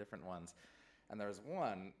for all the different ones. And there was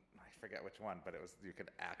one, I forget which one, but it was, you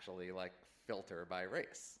could actually like filter by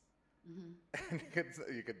race. And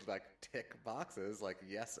you could like tick boxes like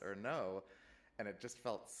yes or no. And it just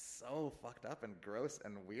felt so fucked up and gross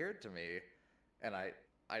and weird to me. And I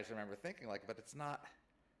just remember thinking like, but it's not,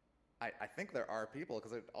 I think there are people,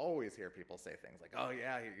 because I always hear people say things like, oh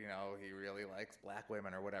yeah, he really likes black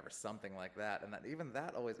women or whatever, something like that. And that even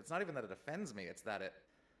that always, it's not even that it offends me, it's that it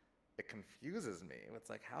confuses me. It's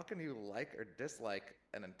like, how can you like or dislike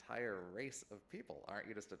an entire race of people? Aren't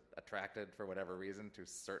you just attracted for whatever reason to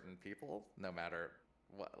certain people, no matter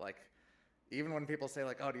what? Like, even when people say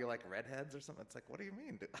like, oh, do you like redheads or something? It's like, what do you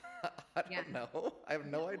mean? I don't know. I have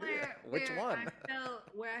no idea. Which one?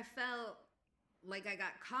 Where I felt like I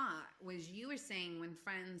got caught was you were saying when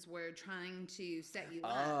friends were trying to set you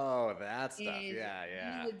up. Oh, that stuff. Yeah.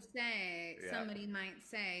 You would say, somebody might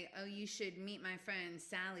say, oh, you should meet my friend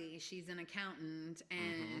Sally. She's an accountant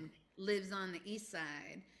and lives on the east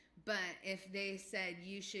side. But if they said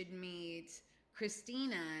you should meet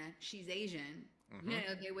Christina, she's Asian,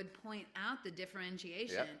 they would point out the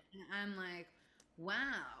differentiation. And I'm like, wow,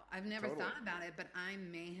 I've never thought about it, but I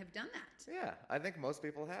may have done that. Yeah, I think most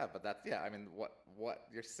people have, but that's, I mean, what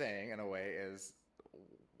you're saying in a way is,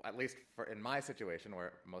 at least in my situation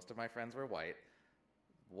where most of my friends were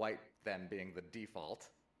white then being the default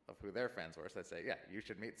of who their friends were. So I'd say, yeah, you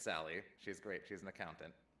should meet Sally. She's great. She's an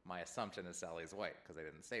accountant. my assumption is Sally's white because they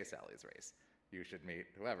didn't say Sally's race. You should meet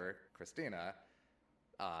whoever, Christina.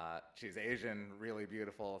 She's Asian, really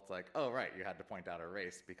beautiful. It's like, oh, right, you had to point out her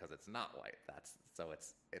race because it's not white. So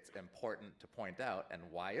it's important to point out. And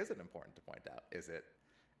why is it important to point out?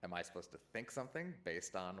 Am I supposed to think something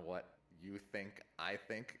based on what you think I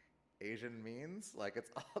think Asian means? Like,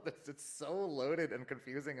 it's so loaded and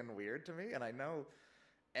confusing and weird to me. And I know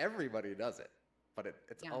everybody does it, but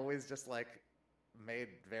it's always just like made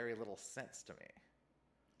very little sense to me.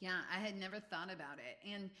 Yeah, I had never thought about it.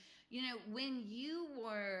 And, when you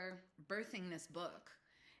were birthing this book,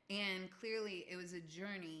 and clearly it was a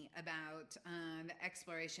journey about the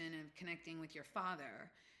exploration of connecting with your father,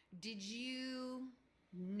 did you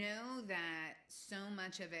know that so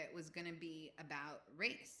much of it was going to be about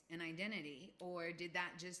race and identity, or did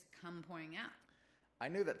that just come pouring out? I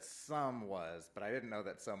knew that some was, but I didn't know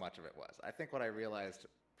that so much of it was. I think what I realized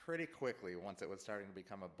pretty quickly once it was starting to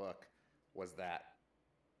become a book was that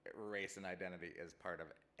race and identity is part of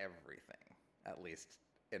everything, at least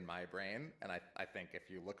in my brain. And I think if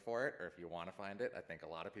you look for it or if you want to find it, I think a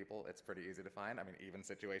lot of people, it's pretty easy to find. I mean, even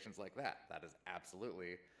situations like that is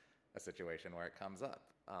absolutely a situation where it comes up.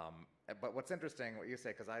 But what's interesting, what you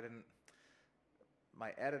say, because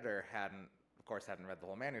my editor hadn't read the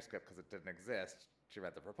whole manuscript because it didn't exist. She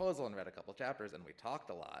read the proposal and read a couple chapters, and we talked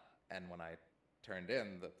a lot. And when I turned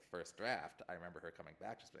in the first draft, I remember her coming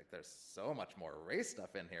back just like, there's so much more race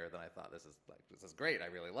stuff in here than I thought. This is great. I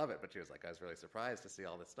really love it. But she was like, I was really surprised to see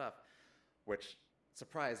all this stuff, which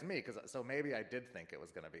surprised me so maybe I did think it was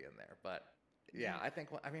going to be in there. But yeah, I think,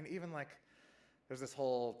 even like there's this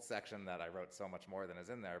whole section that I wrote so much more than is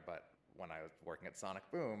in there. But when I was working at Sonic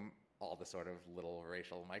Boom, all the sort of little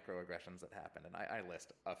racial microaggressions that happened, and I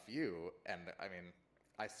list a few. And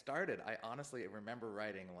I honestly remember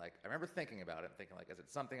I remember thinking about it and thinking like, is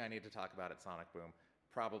it something I need to talk about at Sonic Boom?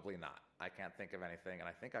 Probably not. I can't think of anything. And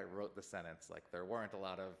I think I wrote the sentence, like, there weren't a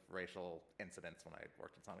lot of racial incidents when I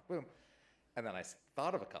worked at Sonic Boom. And then I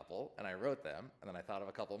thought of a couple and I wrote them. And then I thought of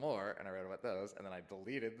a couple more and I wrote about those. And then I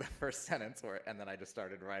deleted the first sentence and then I just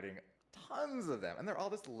started writing tons of them. And they're all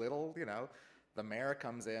just little, the mayor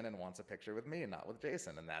comes in and wants a picture with me, not with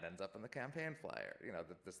Jason, and that ends up in the campaign flyer.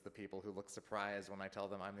 The people who look surprised when I tell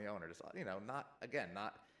them I'm the owner. Just,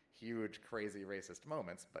 not huge, crazy racist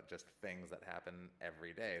moments, but just things that happen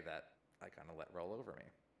every day that I kind of let roll over me.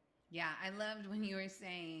 Yeah, I loved when you were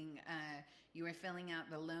saying you were filling out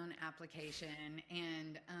the loan application,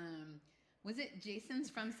 and was it Jason's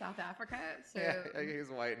from South Africa? So yeah, he's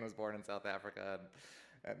white and was born in South Africa.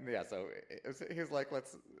 And yeah, so he's like,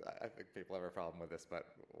 I think people have a problem with this, but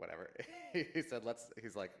whatever. He said,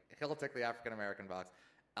 he'll tick the African-American box,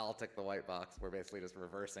 I'll tick the white box. We're basically just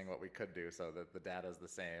reversing what we could do so that the data's the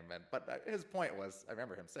same. But his point was, I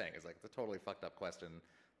remember him saying, it's a totally fucked up question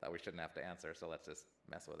that we shouldn't have to answer, so let's just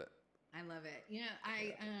mess with it. I love it.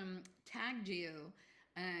 I tagged you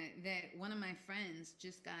that one of my friends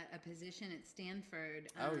just got a position at Stanford.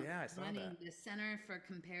 Oh yeah, I saw running that. The Center for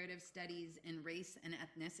Comparative Studies in Race and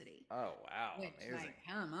Ethnicity. Oh wow, which, amazing!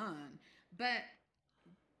 Come on. But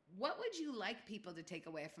what would you like people to take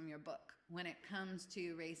away from your book when it comes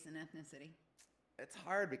to race and ethnicity? It's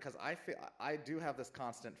hard because I do have this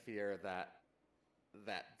constant fear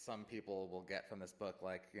that some people will get from this book,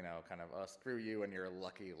 like, kind of, oh, screw you and your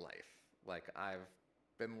lucky life. Like, I've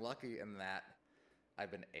been lucky in that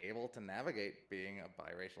I've been able to navigate being a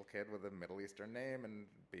biracial kid with a Middle Eastern name and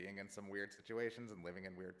being in some weird situations and living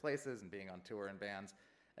in weird places and being on tour in bands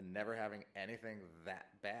and never having anything that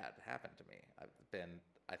bad happen to me. I've been,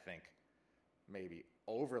 I think, maybe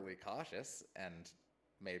overly cautious and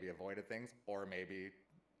maybe avoided things, or maybe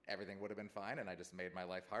everything would have been fine and I just made my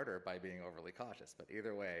life harder by being overly cautious. But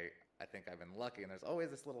either way, I think I've been lucky, and there's always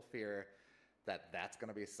this little fear that that's going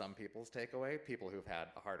to be some people's takeaway, people who've had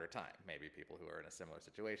a harder time, maybe people who are in a similar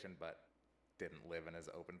situation but didn't live in as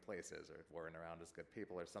open places or weren't around as good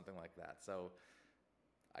people or something like that. So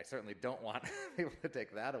I certainly don't want people to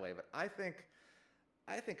take that away, but I think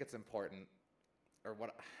it's important,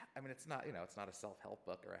 it's not, it's not a self-help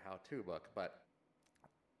book or a how-to book, but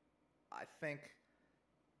I think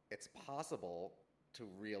it's possible to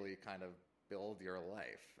really kind of build your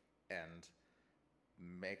life and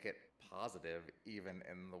make it positive even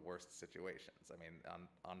in the worst situations. I mean,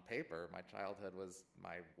 on paper, my childhood was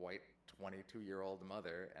my white 22-year-old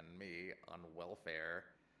mother and me on welfare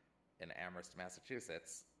in Amherst,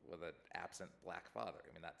 Massachusetts with an absent black father.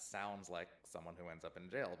 I mean, that sounds like someone who ends up in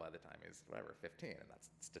jail by the time he's, 15, and that's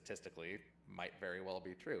statistically might very well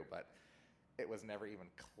be true, but it was never even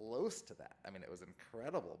close to that. I mean, it was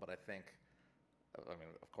incredible, but I think I mean,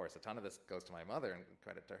 of course, a ton of this goes to my mother and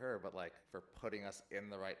credit to her, but like for putting us in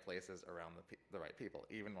the right places around the right people.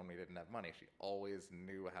 Even when we didn't have money, she always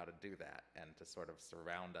knew how to do that and to sort of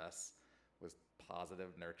surround us with positive,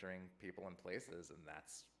 nurturing people and places, and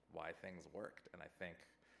that's why things worked. And I think,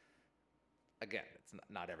 again, it's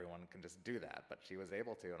not everyone can just do that, but she was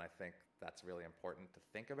able to, and I think that's really important to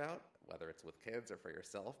think about, whether it's with kids or for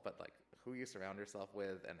yourself, but like who you surround yourself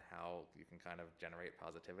with and how you can kind of generate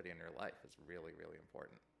positivity in your life is really, really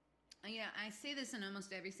important. Yeah, I say this in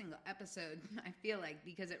almost every single episode, I feel like,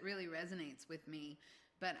 because it really resonates with me.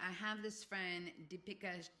 But I have this friend,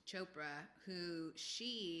 Deepika Chopra, who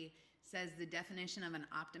she says the definition of an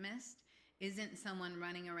optimist isn't someone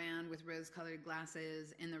running around with rose-colored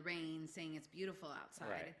glasses in the rain saying it's beautiful outside.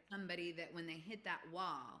 Right. It's somebody that when they hit that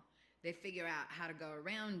wall, they figure out how to go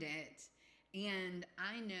around it. And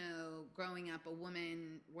I know growing up a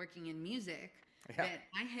woman working in music that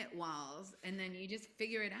I hit walls and then you just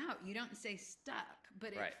figure it out. You don't stay stuck,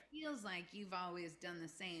 but it feels like you've always done the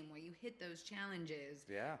same where you hit those challenges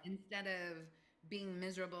instead of being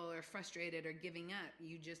miserable or frustrated or giving up,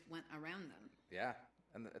 you just went around them. Yeah.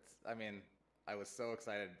 And it's, I mean, I was so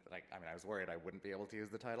excited. Like, I mean, I was worried I wouldn't be able to use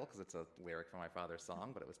the title because it's a lyric from my father's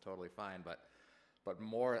song, but it was totally fine. But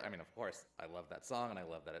more, I mean, of course, I love that song and I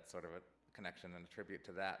love that it's sort of a connection and a tribute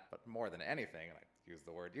to that. But more than anything, and I use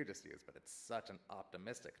the word you just used, but it's such an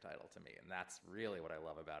optimistic title to me. And that's really what I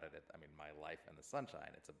love about it. I mean, my life in the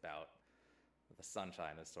sunshine, it's about the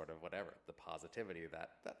sunshine is sort of whatever, the positivity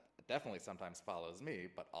that definitely sometimes follows me,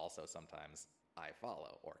 but also sometimes I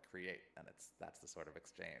follow or create, and that's the sort of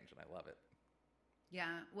exchange, and I love it.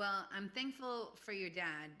 Yeah, well, I'm thankful for your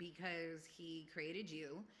dad because he created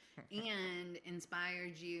you and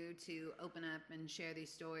inspired you to open up and share these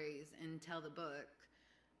stories and tell the book.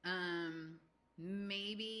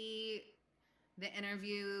 Maybe the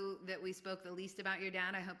interview that we spoke the least about your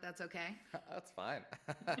dad, I hope that's okay. That's fine.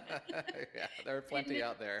 Yeah, there are plenty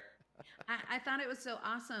out there. I thought it was so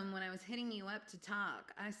awesome when I was hitting you up to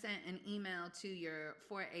talk. I sent an email to your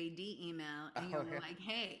 4AD email, and you were like,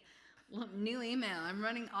 hey, new email. I'm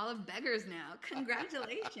running all of Beggars now.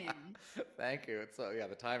 Congratulations. Thank you. So, yeah,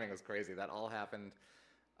 the timing was crazy. That all happened.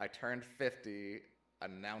 I turned 50,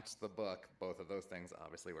 announced the book. Both of those things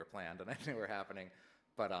obviously were planned, and I knew were happening.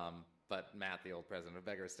 But Matt, the old president of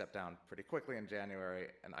Beggars, stepped down pretty quickly in January,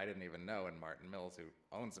 and I didn't even know. And Martin Mills, who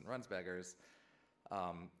owns and runs Beggars,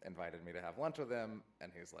 invited me to have lunch with him,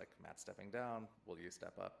 and he's like, Matt's stepping down, will you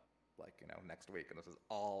step up, like, you know, next week? And this was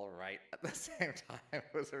all right at the same time. It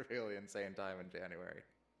was a really insane time in January,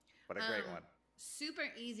 but a great one. Super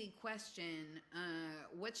easy question.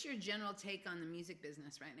 What's your general take on the music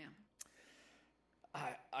business right now?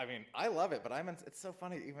 I mean, I love it, but it's so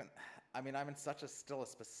funny, I'm in such still a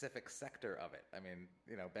specific sector of it. I mean,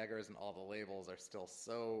 you know, Beggars and all the labels are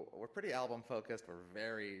still we're pretty album focused, we're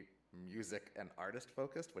very music and artist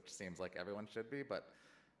focused, which seems like everyone should be, but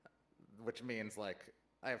which means like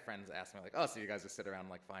I have friends ask me like, oh, so you guys just sit around and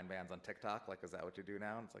like find bands on TikTok, like is that what you do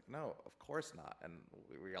now? And it's like, no, of course not. And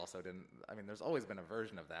we also didn't, I mean, there's always been a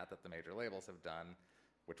version of that the major labels have done,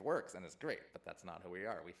 which works and is great, but that's not who we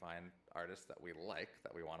are. We find artists that we like,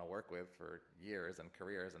 that we want to work with for years and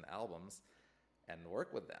careers and albums, and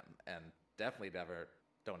work with them, and definitely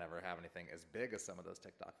don't ever have anything as big as some of those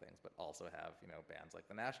TikTok things, but also have, you know, bands like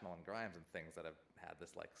The National and Grimes and things that have had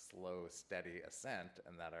this like slow, steady ascent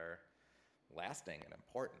and that are lasting and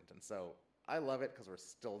important. And so I love it because we're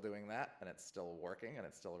still doing that, and it's still working, and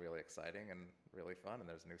it's still really exciting and really fun, and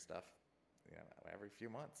there's new stuff, you know, every few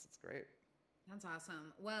months. It's great. That's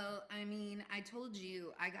awesome. Well, I mean, I told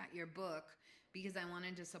you I got your book because I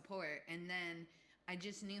wanted to support, and then I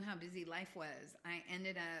just knew how busy life was. I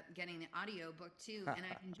ended up getting the audio book too, and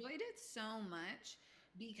I enjoyed it so much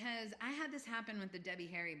because I had this happen with the Debbie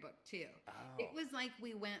Harry book too. Oh. It was like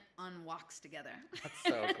we went on walks together. That's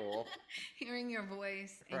so cool. Hearing your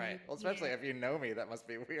voice. And right. Well, especially if you know me, that must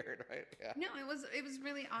be weird, right? Yeah. No, it was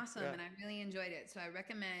really awesome, and I really enjoyed it. So I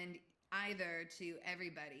recommend either to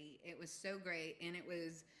everybody. It was so great, and it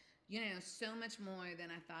was, you know, so much more than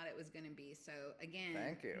I thought it was going to be. So again,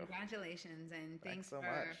 thank you. Congratulations, and thanks so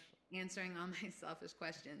for much. Answering all my selfish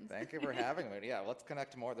questions. Thank you for having me. Yeah, let's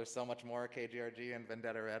connect more. There's so much more KGRG and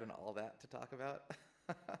Vendetta Red and all that to talk about.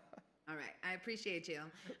 All right. I appreciate you.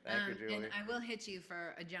 Thank you, Julie. And I will hit you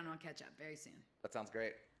for a general catch-up very soon. That sounds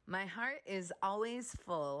great. My heart is always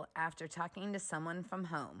full after talking to someone from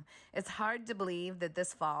home. It's hard to believe that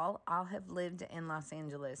this fall I'll have lived in Los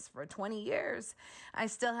Angeles for 20 years. I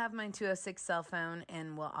still have my 206 cell phone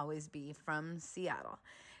and will always be from Seattle.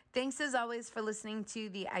 Thanks as always for listening to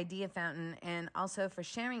The Idea Fountain and also for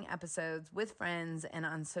sharing episodes with friends and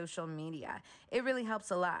on social media. It really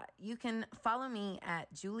helps a lot. You can follow me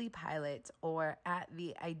at Julie Pilot or at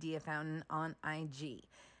The Idea Fountain on IG.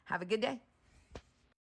 Have a good day.